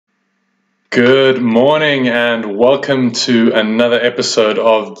Good morning and welcome to another episode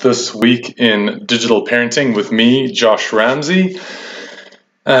of This Week in Digital Parenting with me, Josh Ramsey.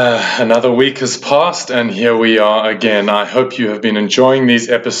 Another week has passed and here we are again. I hope you have been enjoying these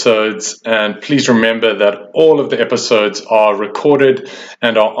episodes, and please remember that all of the episodes are recorded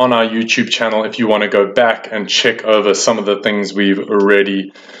and are on our YouTube channel if you want to go back and check over some of the things we've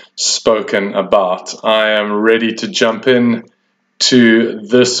already spoken about. I am ready to jump in to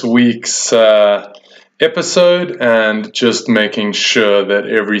this week's episode and just making sure that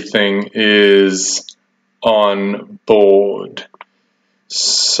everything is on board.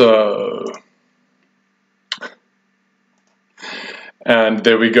 And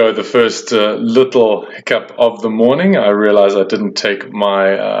there we go, the first little hiccup of the morning. I realize I didn't take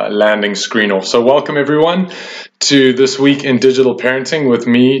my landing screen off. So welcome everyone to This Week in Digital Parenting with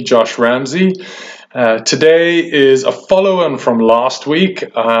me, Josh Ramsey. Today is a follow-on from last week.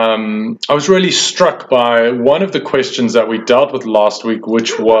 I was really struck by one of the questions that we dealt with last week,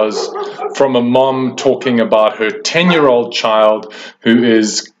 which was from a mom talking about her 10-year-old child who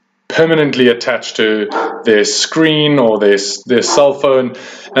is permanently attached to their screen or their cell phone,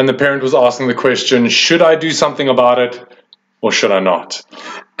 and the parent was asking the question, should I do something about it or should I not?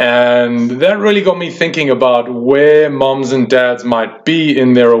 And that really got me thinking about where moms and dads might be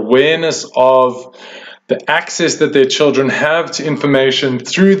in their awareness of the access that their children have to information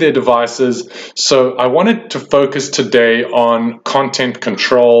through their devices. So I wanted to focus today on content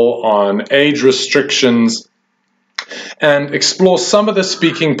control, on age restrictions, and explore some of the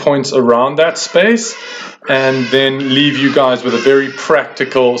speaking points around that space, and then leave you guys with a very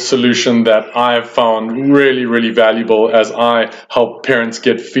practical solution that I have found really, really valuable as I help parents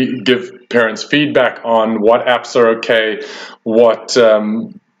give parents feedback on what apps are okay,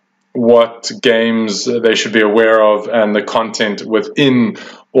 what games they should be aware of, and the content within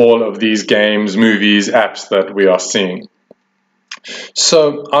all of these games, movies, apps that we are seeing.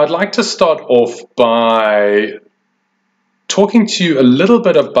 So I'd like to start off by talking to you a little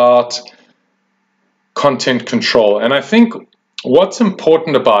bit about content control. And I think what's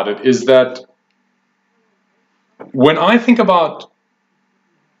important about it is that when I think about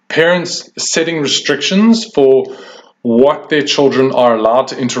parents setting restrictions for what their children are allowed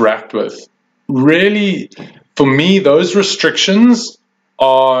to interact with, really, for me, those restrictions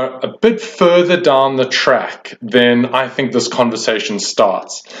are a bit further down the track than I think this conversation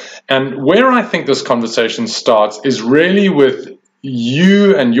starts. And where I think this conversation starts is really with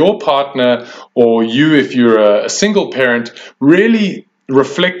you and your partner, or you if you're a single parent, really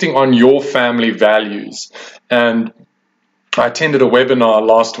reflecting on your family values. And I attended a webinar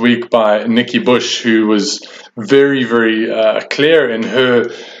last week by Nikki Bush, who was very, very clear in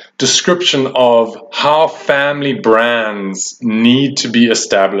her description of how family brands need to be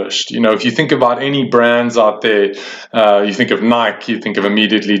established. You know, if you think about any brands out there, you think of Nike, you think of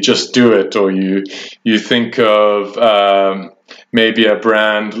immediately Just Do It, or you think of maybe a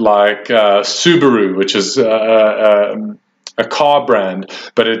brand like Subaru, which is a car brand,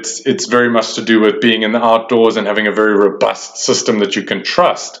 but it's very much to do with being in the outdoors and having a very robust system that you can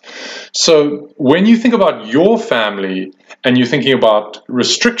trust. So when you think about your family and you're thinking about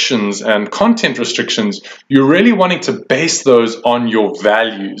restrictions and content restrictions, you're really wanting to base those on your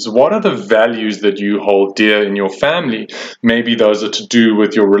values. What are the values that you hold dear in your family? Maybe those are to do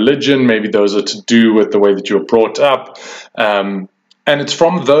with your religion, maybe those are to do with the way that you're brought up. And it's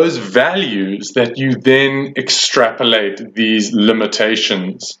from those values that you then extrapolate these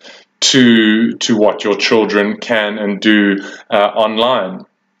limitations to what your children can and do online.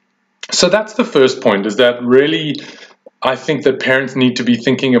 So that's the first point, is that really I think that parents need to be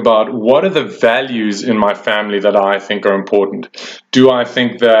thinking about, what are the values in my family that I think are important? Do I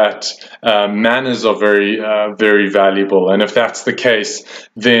think that manners are very, very valuable? And if that's the case,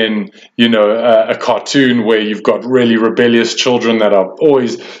 then, you know, a cartoon where you've got really rebellious children that are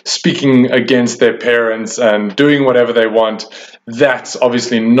always speaking against their parents and doing whatever they want, that's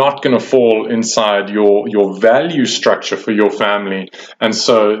obviously not going to fall inside your value structure for your family. And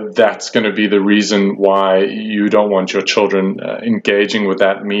so that's going to be the reason why you don't want your children engaging with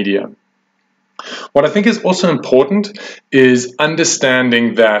that media. What I think is also important is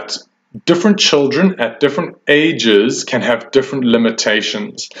understanding that different children at different ages can have different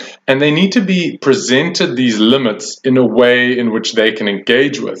limitations, and they need to be presented these limits in a way in which they can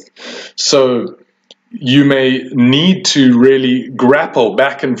engage with. So you may need to really grapple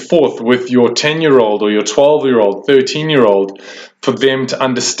back and forth with your 10-year-old or your 12-year-old, 13-year-old for them to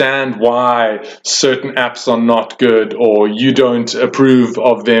understand why certain apps are not good, or you don't approve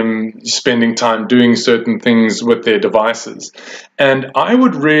of them spending time doing certain things with their devices. And I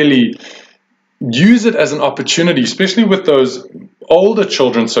would really use it as an opportunity, especially with those older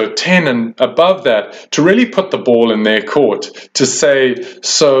children, so 10 and above that, to really put the ball in their court, to say,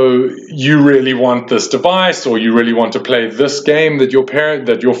 so you really want this device, or you really want to play this game that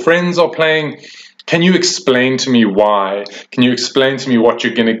your friends are playing. Can you explain to me why? Can you explain to me what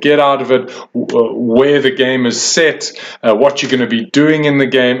you're going to get out of it, where the game is set, what you're going to be doing in the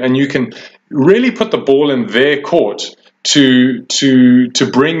game, and you can really put the ball in their court to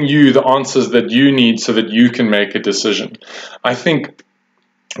bring you the answers that you need so that you can make a decision. I think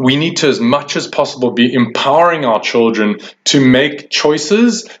we need to, as much as possible, be empowering our children to make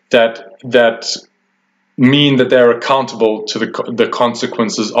choices that mean that they're accountable to the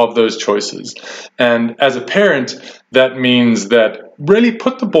consequences of those choices. And as a parent, that means that really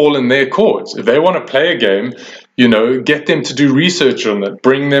put the ball in their court. If they want to play a game, get them to do research on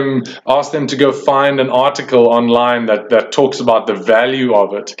it, ask them to go find an article online that talks about the value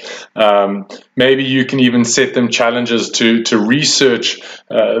of it. Maybe you can even set them challenges to research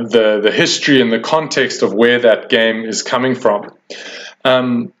the history and the context of where that game is coming from.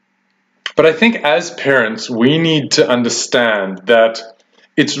 But I think as parents, we need to understand that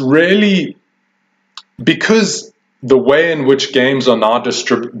it's really because the way in which games are now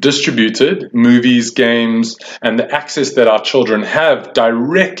distributed, movies, games, and the access that our children have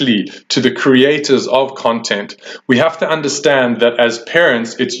directly to the creators of content, we have to understand that as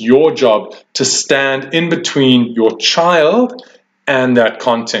parents, it's your job to stand in between your child and that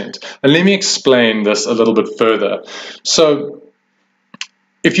content. And let me explain this a little bit further. So,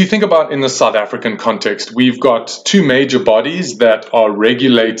 if you think about in the South African context, we've got two major bodies that are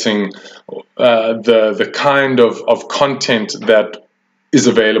regulating the kind of content that is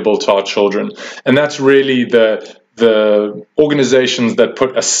available to our children. And that's really the organizations that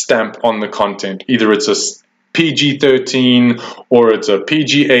put a stamp on the content. Either it's a PG-13 or it's a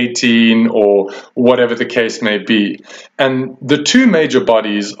PG-18 or whatever the case may be. And the two major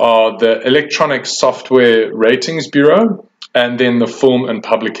bodies are the Electronic Software Ratings Bureau and then the Film and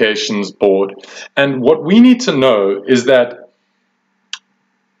Publications Board. And what we need to know is that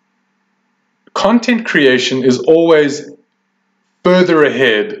content creation is always further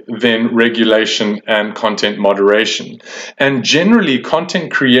ahead than regulation and content moderation. And generally,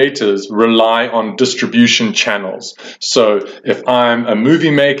 content creators rely on distribution channels. So if I'm a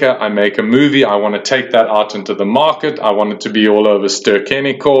movie maker, I make a movie, I want to take that out into the market, I want it to be all over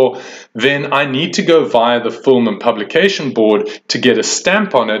Ster-Kinekor, then I need to go via the Film and Publication Board to get a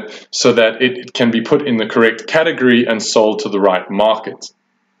stamp on it so that it can be put in the correct category and sold to the right market.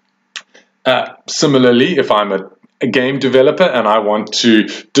 Similarly, if I'm a game developer and I want to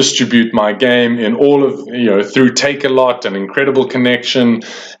distribute my game in all of, through Takealot and Incredible Connection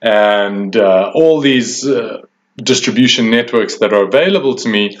and all these distribution networks that are available to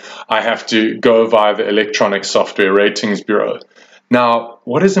me, I have to go via the Electronic Software Ratings Bureau. Now,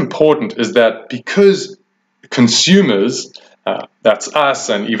 what is important is that because consumers, that's us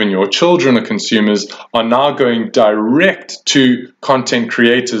and even your children are consumers, are now going direct to content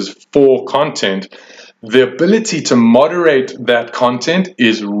creators for content, the ability to moderate that content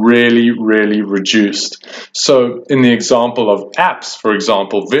is really, really reduced. So in the example of apps, for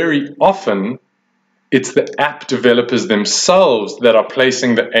example, very often it's the app developers themselves that are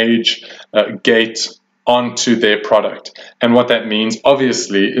placing the age gate onto their product. And what that means,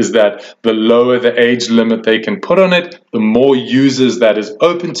 obviously, is that the lower the age limit they can put on it, the more users that is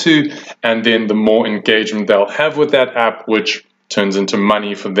open to, and then the more engagement they'll have with that app, which turns into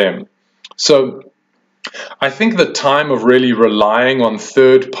money for them. So I think the time of really relying on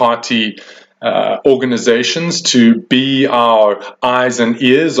third-party organizations to be our eyes and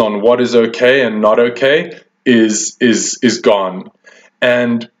ears on what is okay and not okay is gone.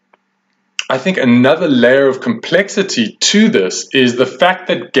 And I think another layer of complexity to this is the fact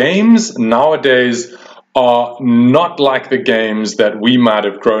that games nowadays are not like the games that we might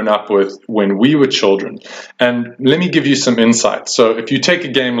have grown up with when we were children. And let me give you some insight. So if you take a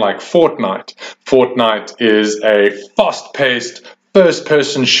game like Fortnite, Fortnite is a fast-paced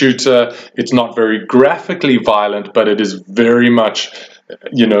first-person shooter. It's not very graphically violent, but it is very much,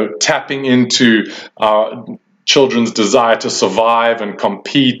 tapping into our children's desire to survive and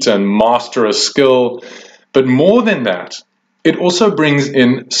compete and master a skill. But more than that, it also brings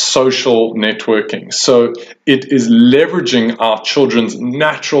in social networking. So it is leveraging our children's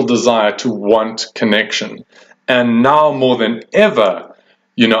natural desire to want connection. And now more than ever,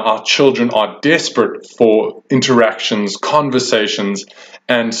 our children are desperate for interactions, conversations.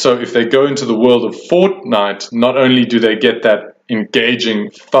 And so if they go into the world of Fortnite, not only do they get that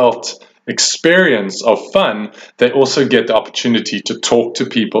engaging, felt experience of fun, they also get the opportunity to talk to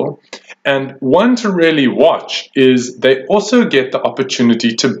people. And one to really watch is they also get the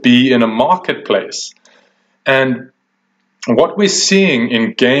opportunity to be in a marketplace. And what we're seeing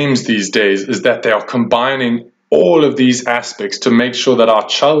in games these days is that they are combining all of these aspects to make sure that our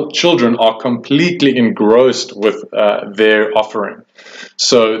children are completely engrossed with their offering.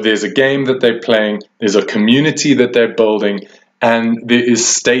 So there's a game that they're playing, there's a community that they're building, and there is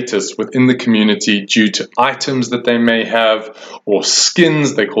status within the community due to items that they may have, or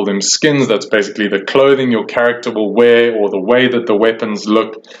skins. They call them skins. That's basically the clothing your character will wear or the way that the weapons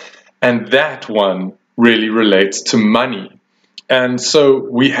look. And that one really relates to money. And so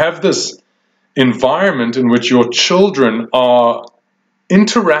we have this environment in which your children are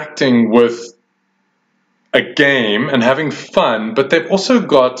interacting with a game and having fun, but they've also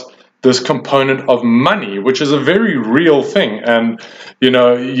got this component of money, which is a very real thing. And,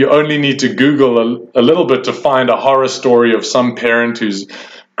 you only need to Google a little bit to find a horror story of some parent whose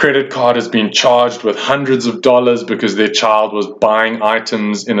credit card has been charged with hundreds of dollars because their child was buying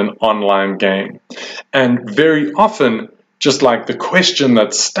items in an online game. And very often, just like the question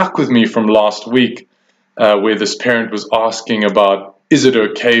that stuck with me from last week, where this parent was asking about, is it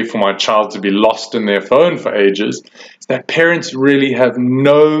okay for my child to be lost in their phone for ages, is that parents really have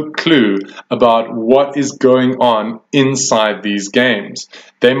no clue about what is going on inside these games.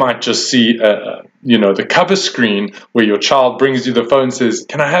 They might just see, the cover screen where your child brings you the phone and says,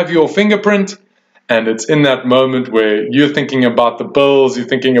 "Can I have your fingerprint?" And it's in that moment where you're thinking about the bills, you're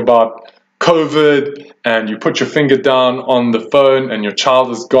thinking about COVID, and you put your finger down on the phone and your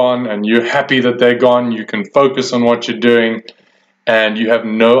child is gone and you're happy that they're gone. You can focus on what you're doing. And you have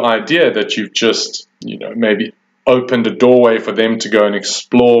no idea that you've just, maybe opened a doorway for them to go and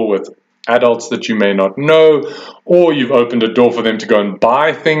explore with adults that you may not know, or you've opened a door for them to go and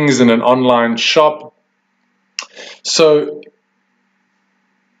buy things in an online shop. So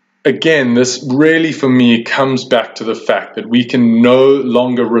again, this really for me comes back to the fact that we can no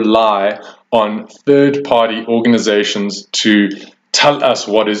longer rely on third-party organizations to tell us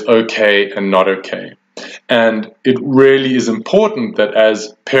what is okay and not okay. And it really is important that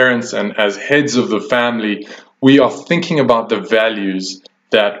as parents and as heads of the family, we are thinking about the values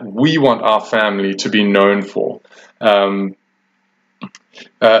that we want our family to be known for.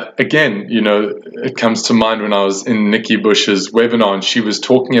 Again, it comes to mind when I was in Nikki Bush's webinar, and she was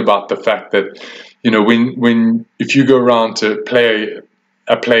talking about the fact that, if you go around to play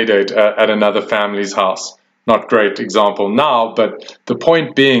a play date at another family's house, not great example now, but the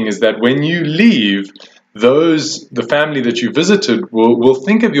point being is that when you leave, the family that you visited will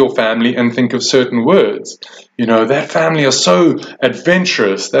think of your family and think of certain words. That family are so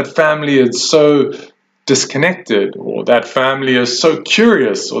adventurous, that family is so disconnected, or that family is so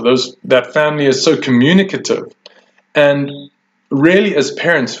curious, or that family is so communicative. And really, as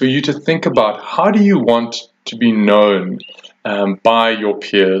parents, for you to think about, how do you want to be known by your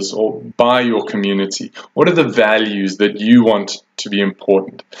peers or by your community? What are the values that you want to be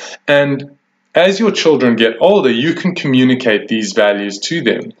important? And as your children get older, you can communicate these values to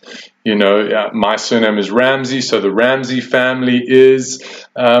them. My surname is Ramsey, so the Ramsey family is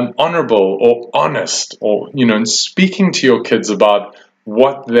honorable or honest, or, and speaking to your kids about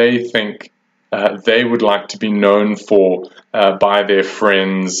what they think they would like to be known for by their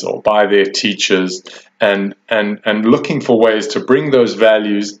friends or by their teachers, and looking for ways to bring those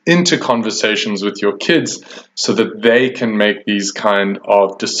values into conversations with your kids so that they can make these kind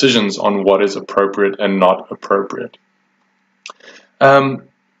of decisions on what is appropriate and not appropriate.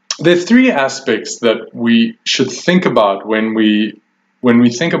 There are three aspects that we should think about when we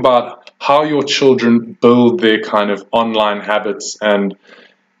think about how your children build their kind of online habits and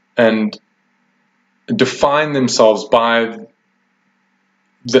define themselves by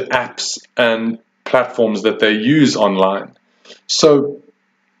the apps and platforms that they use online. So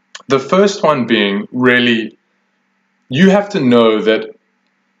the first one being, really, you have to know that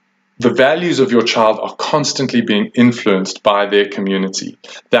the values of your child are constantly being influenced by their community.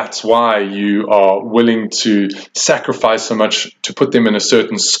 That's why you are willing to sacrifice so much to put them in a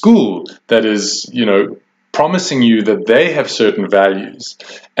certain school that is, promising you that they have certain values.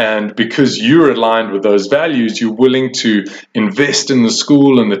 And because you're aligned with those values, you're willing to invest in the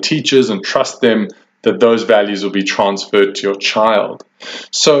school and the teachers and trust them that those values will be transferred to your child.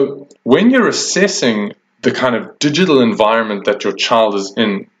 So when you're assessing the kind of digital environment that your child is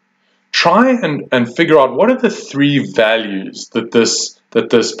in, try and figure out, what are the three values that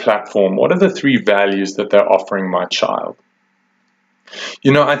this platform, what are the three values that they're offering my child?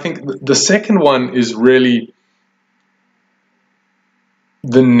 I think the second one is really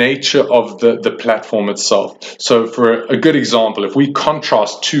the nature of the platform itself. So for a good example, if we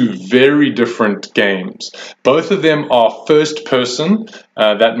contrast two very different games, both of them are first person.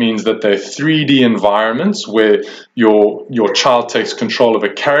 That means that they're 3D environments where your child takes control of a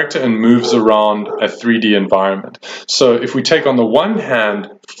character and moves around a 3D environment. So if we take on the one hand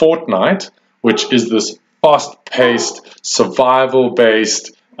Fortnite, which is this fast-paced,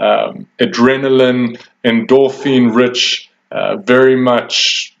 survival-based, adrenaline, endorphin-rich, very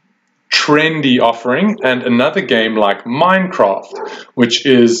much trendy offering, and another game like Minecraft, which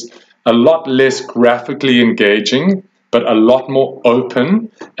is a lot less graphically engaging, but a lot more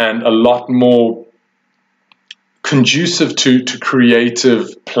open and a lot more conducive to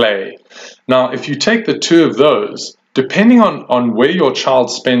creative play. Now, if you take the two of those, depending on where your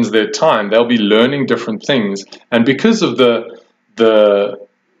child spends their time, they'll be learning different things. And because of the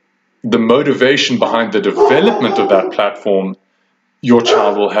motivation behind the development of that platform, your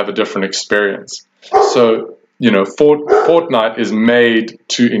child will have a different experience. So, Fortnite is made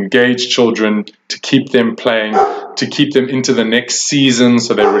to engage children, to keep them playing, to keep them into the next season.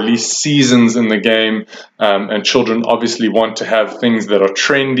 So they release seasons in the game, and children obviously want to have things that are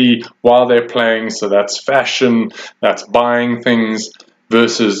trendy while they're playing. So that's fashion, that's buying things,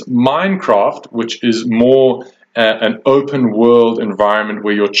 versus Minecraft, which is more an open world environment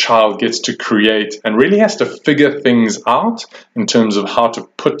where your child gets to create and really has to figure things out in terms of how to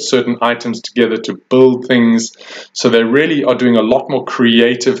put certain items together to build things. So they really are doing a lot more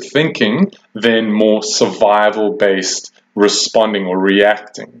creative thinking than more survival-based responding or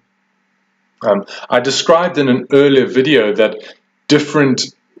reacting. I described in an earlier video that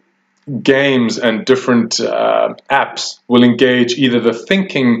different games and different apps will engage either the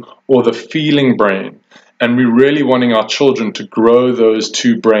thinking or the feeling brain. And we're really wanting our children to grow those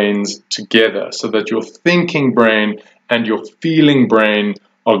two brains together so that your thinking brain and your feeling brain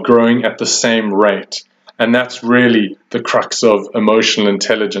are growing at the same rate. And that's really the crux of emotional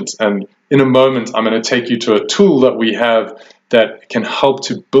intelligence. And in a moment, I'm going to take you to a tool that we have that can help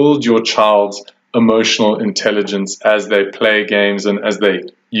to build your child's emotional intelligence as they play games and as they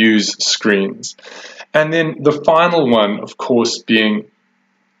use screens. And then the final one, of course, being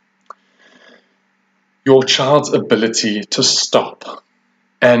your child's ability to stop.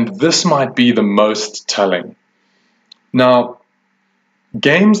 And this might be the most telling. Now,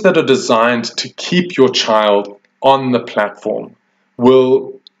 games that are designed to keep your child on the platform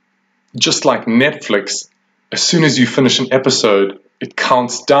will, just like Netflix, as soon as you finish an episode, it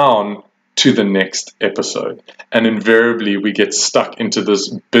counts down to the next episode. And invariably, we get stuck into this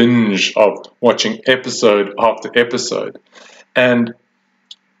binge of watching episode after episode. And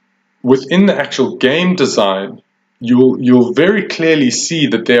within the actual game design, you'll very clearly see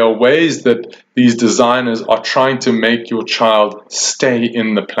that there are ways that these designers are trying to make your child stay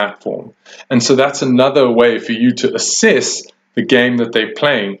in the platform. And so that's another way for you to assess the game that they're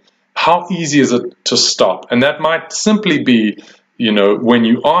playing. How easy is it to stop? And that might simply be, when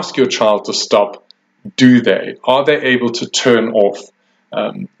you ask your child to stop, do they? Are they able to turn off?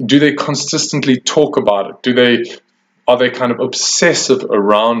 Do they consistently talk about it? Are they kind of obsessive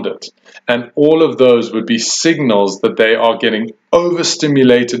around it? And all of those would be signals that they are getting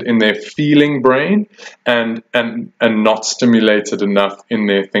overstimulated in their feeling brain and not stimulated enough in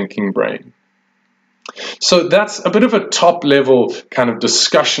their thinking brain. So that's a bit of a top level kind of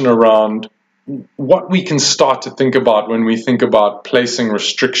discussion around what we can start to think about when we think about placing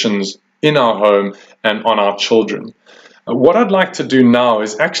restrictions in our home and on our children. What I'd like to do now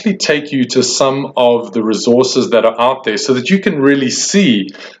is actually take you to some of the resources that are out there so that you can really see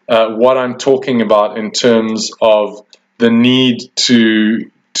what I'm talking about in terms of the need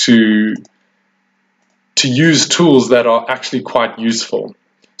to use tools that are actually quite useful.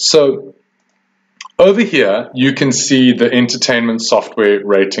 So over here, you can see the Entertainment Software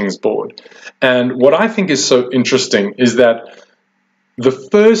Ratings Board. And what I think is so interesting is that the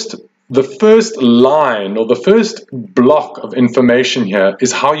first line or the first block of information here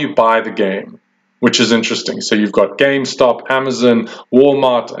is how you buy the game, which is interesting. So you've got GameStop, Amazon,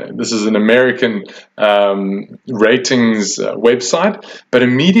 Walmart. This is an American ratings website, but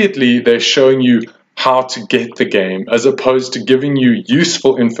immediately they're showing you how to get the game as opposed to giving you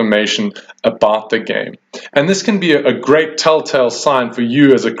useful information about the game. And this can be a great telltale sign for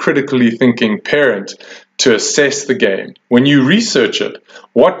you as a critically thinking parent to assess the game. When you research it,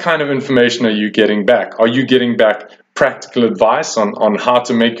 what kind of information are you getting back? Are you getting back practical advice on how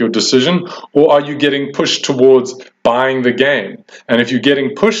to make your decision, or are you getting pushed towards buying the game? And if you're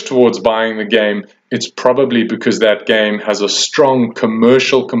getting pushed towards buying the game, it's probably because that game has a strong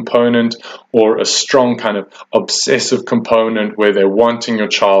commercial component or a strong kind of obsessive component where they're wanting your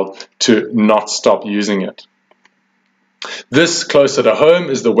child to not stop using it. This, closer to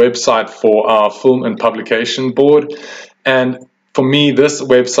home, is the website for our film and publication board, and for me, this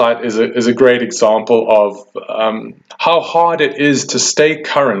website is a great example of how hard it is to stay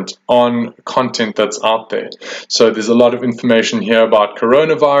current on content that's out there. So there's a lot of information here about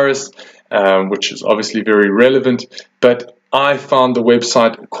coronavirus, which is obviously very relevant, but I found the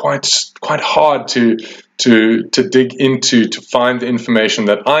website quite hard to dig into, to find the information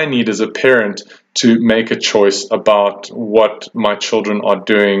that I need as a parent to make a choice about what my children are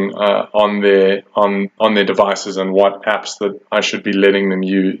doing on their devices and what apps that I should be letting them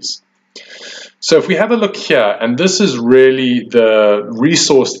use. So if we have a look here, and this is really the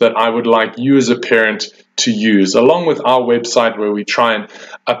resource that I would like you as a parent to use, along with our website where we try and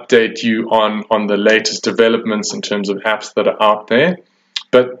update you on the latest developments in terms of apps that are out there.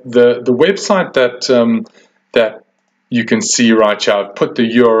 But the website that you can see right here, I've put the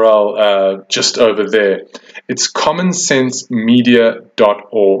URL just over there. It's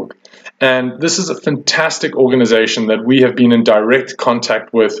commonsensemedia.org. And this is a fantastic organization that we have been in direct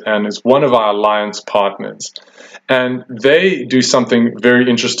contact with and is one of our alliance partners. And they do something very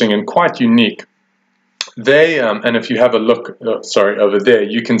interesting and quite unique. They, and if you have a look, over there,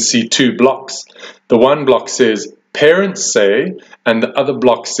 you can see two blocks. The one block says parents say, and the other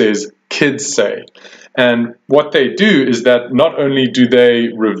block says kids say. And what they do is that not only do they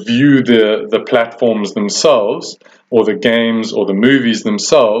review the platforms themselves, or the games or the movies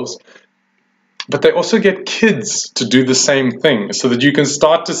themselves, but they also get kids to do the same thing so that you can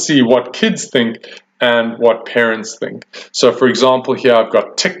start to see what kids think and what parents think. So for example, here I've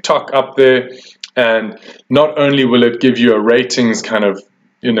got TikTok up there, and not only will it give you a ratings kind of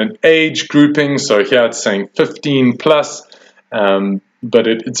in an age grouping, so here it's saying 15 plus, but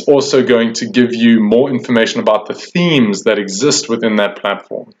it's also going to give you more information about the themes that exist within that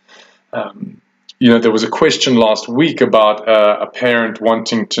platform. There was a question last week about a parent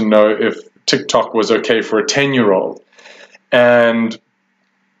wanting to know if TikTok was okay for a 10-year-old. And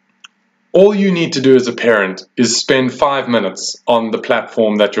all you need to do as a parent is spend 5 minutes on the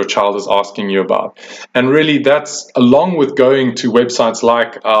platform that your child is asking you about. And really that's along with going to websites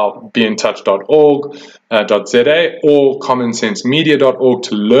like our beintouch.org.za or commonsensemedia.org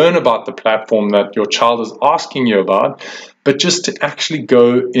to learn about the platform that your child is asking you about, but just to actually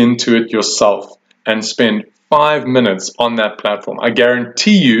go into it yourself and spend 5 minutes on that platform. I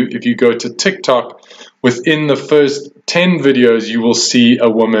guarantee you, if you go to TikTok, within the first 10 videos, you will see a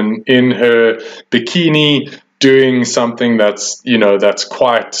woman in her bikini doing something that's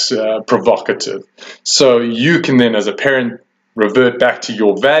quite provocative. So you can then, as a parent, revert back to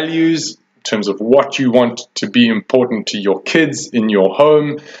your values in terms of what you want to be important to your kids in your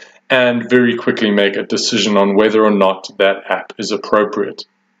home, and very quickly make a decision on whether or not that app is appropriate.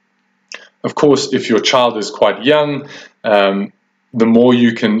 Of course, if your child is quite young, the more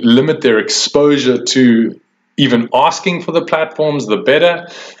you can limit their exposure to even asking for the platforms, the better.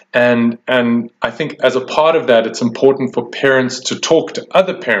 And I think as a part of that, it's important for parents to talk to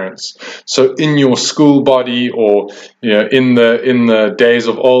other parents. So in your school body, or in the days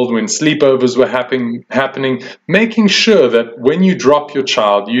of old when sleepovers were happening, making sure that when you drop your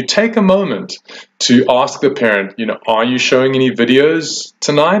child, you take a moment to ask the parent, are you showing any videos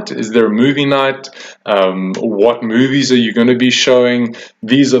tonight? Is there a movie night? What movies are you going to be showing?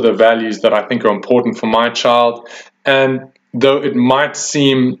 These are the values that I think are important for my child. And though it might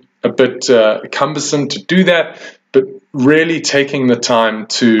seem a bit cumbersome to do that, but really taking the time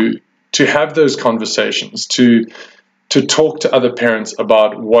to have those conversations, to talk to other parents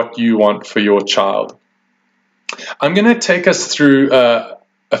about what you want for your child. I'm going to take us through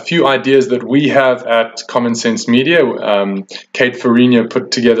a few ideas that we have at Common Sense Media. Kate Farina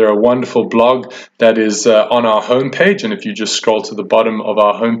put together a wonderful blog that is on our homepage, and if you just scroll to the bottom of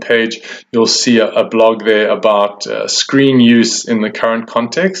our homepage, you'll see a blog there about screen use in the current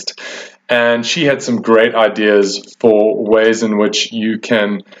context. And she had some great ideas for ways in which you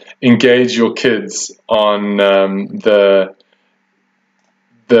can engage your kids on the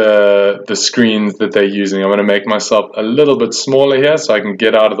screens that they're using. I'm going to make myself a little bit smaller here so I can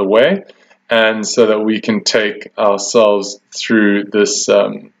get out of the way, and so that we can take ourselves through this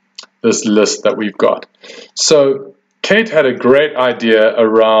this list that we've got. So Kate had a great idea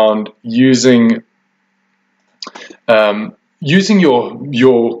around using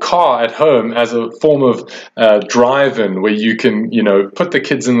your car at home as a form of drive-in, where you can put the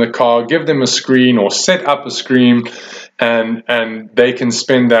kids in the car, give them a screen or set up a screen, and they can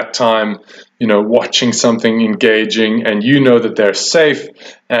spend that time watching something engaging, and you know that they're safe,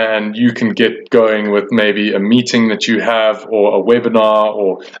 and you can get going with maybe a meeting that you have, or a webinar,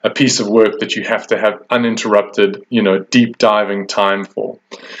 or a piece of work that you have to have uninterrupted, deep diving time for.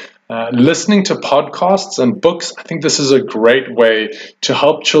 Listening to podcasts and books, I think this is a great way to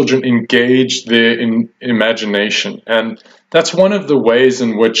help children engage their imagination. And that's one of the ways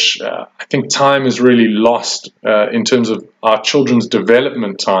in which I think time is really lost in terms of our children's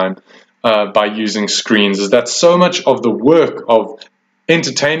development time by using screens, is that so much of the work of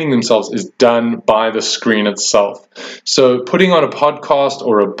entertaining themselves is done by the screen itself. So putting on a podcast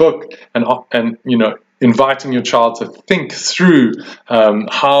or a book and inviting your child to think through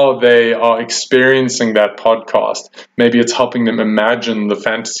how they are experiencing that podcast. Maybe it's helping them imagine the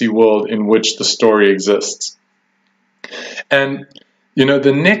fantasy world in which the story exists. And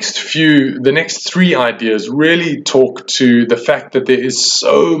the next three ideas really talk to the fact that there is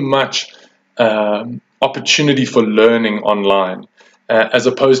so much opportunity for learning online, as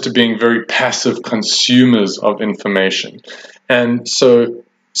opposed to being very passive consumers of information. And so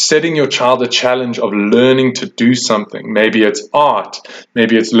setting your child a challenge of learning to do something. Maybe it's art,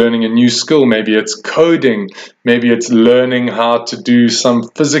 maybe it's learning a new skill, maybe it's coding, maybe it's learning how to do some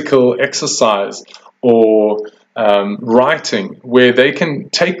physical exercise, or writing, where they can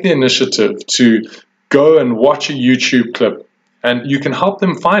take the initiative to go and watch a YouTube clip, and you can help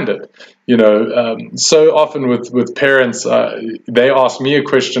them find it. So often with parents, they ask me a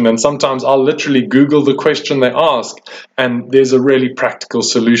question, and sometimes I'll literally Google the question they ask, and there's a really practical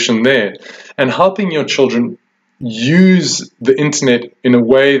solution there. And helping your children use the internet in a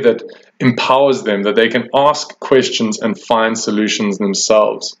way that empowers them, that they can ask questions and find solutions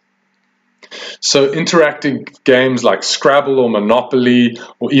themselves. So interactive games like Scrabble or Monopoly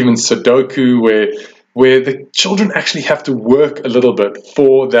or even Sudoku, where the children actually have to work a little bit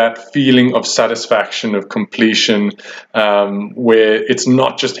for that feeling of satisfaction, of completion, where it's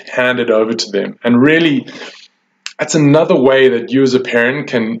not just handed over to them. And really, that's another way that you as a parent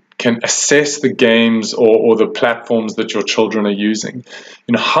can assess the games or the platforms that your children are using.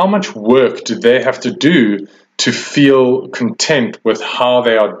 How much work do they have to do to feel content with how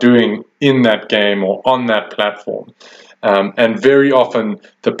they are doing in that game or on that platform? And very often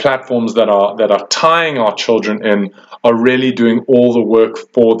the platforms that are tying our children in are really doing all the work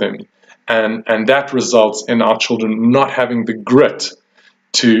for them. And that results in our children not having the grit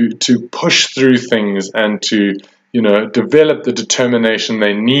to push through things and to develop the determination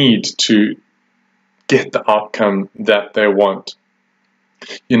they need to get the outcome that they want.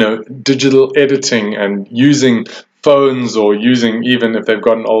 Digital editing and using phones, or using, even if they've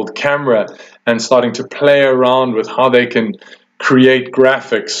got an old camera, and starting to play around with how they can create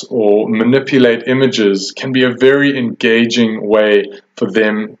graphics or manipulate images, can be a very engaging way for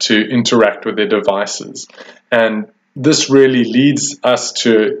them to interact with their devices. And this really leads us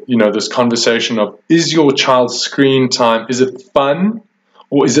to, this conversation of, is your child's screen time, is it fun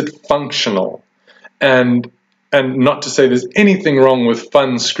or is it functional? And not to say there's anything wrong with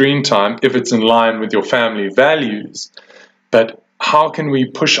fun screen time if it's in line with your family values, but how can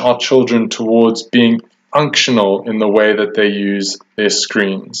we push our children towards being functional in the way that they use their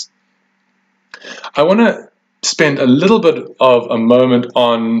screens? I want to spend a little bit of a moment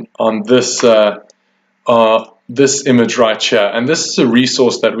on this this image right here, and this is a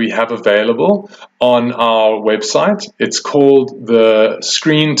resource that we have available on our website. It's called the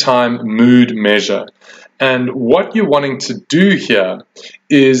Screen Time Mood Measure. And what you're wanting to do here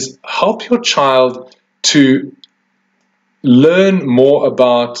is help your child to learn more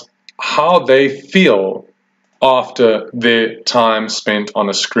about how they feel after their time spent on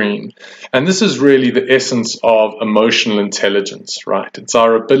a screen. And this is really the essence of emotional intelligence, right? It's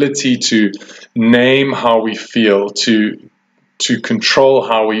our ability to name how we feel, to control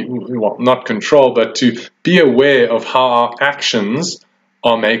how not control, but to be aware of how our actions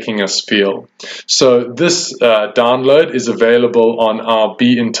are making us feel. So this download is available on our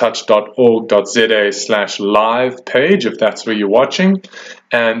beintouch.org.za/live page, if that's where you're watching,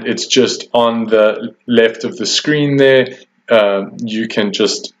 and it's just on the left of the screen there. You can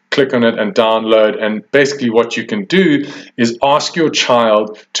just click on it and download, and basically what you can do is ask your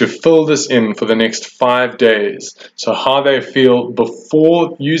child to fill this in for the next 5 days. So how they feel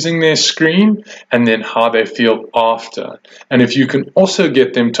before using their screen, and then how they feel after. And if you can also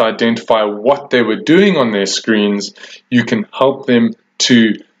get them to identify what they were doing on their screens, you can help them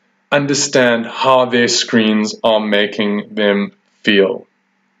to understand how their screens are making them feel.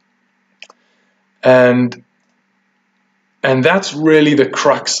 And that's really the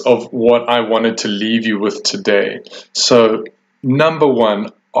crux of what I wanted to leave you with today. So, number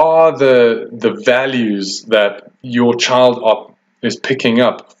one, are the values that your child is picking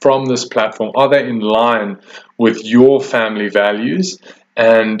up from this platform? Are they in line with your family values?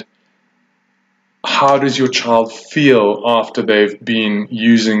 And how does your child feel after they've been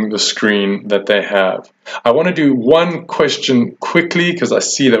using the screen that they have? I want to do one question quickly because I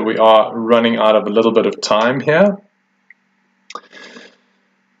see that we are running out of a little bit of time here.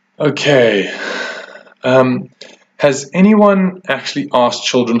 Okay. Has anyone actually asked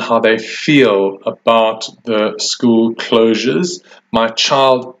children how they feel about the school closures? My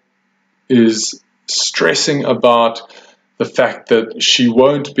child is stressing about the fact that she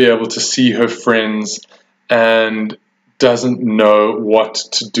won't be able to see her friends and doesn't know what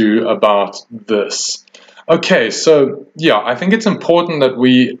to do about this. Okay, so yeah, I think it's important that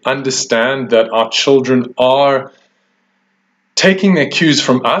we understand that our children are taking their cues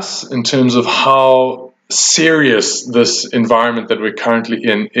from us in terms of how serious this environment that we're currently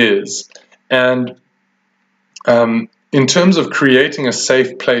in is. And in terms of creating a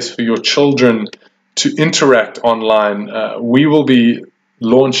safe place for your children to interact online, we will be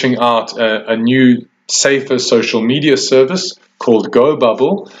launching out a new, safer social media service called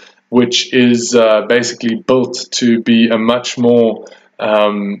GoBubble, which is basically built to be a much more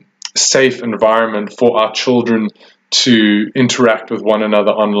safe environment for our children to interact with one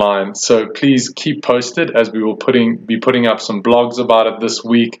another online. So please keep posted, as we will be putting up some blogs about it this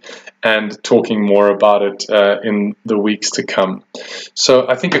week and talking more about it in the weeks to come. So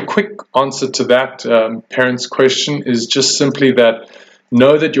I think a quick answer to that parent's question is just simply that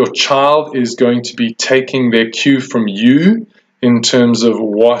know that your child is going to be taking their cue from you in terms of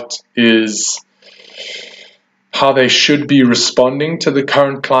how they should be responding to the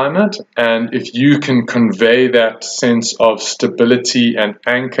current climate, and if you can convey that sense of stability and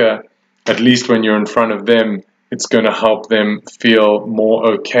anchor, at least when you're in front of them, it's going to help them feel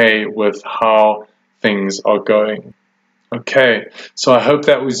more okay with how things are going. Okay, so I hope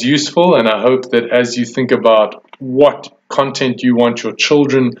that was useful, and I hope that as you think about what content you want your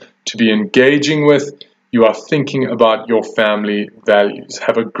children to be engaging with, you are thinking about your family values.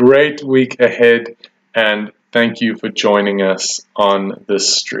 Have a great week ahead, and thank you for joining us on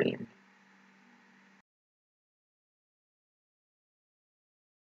this stream.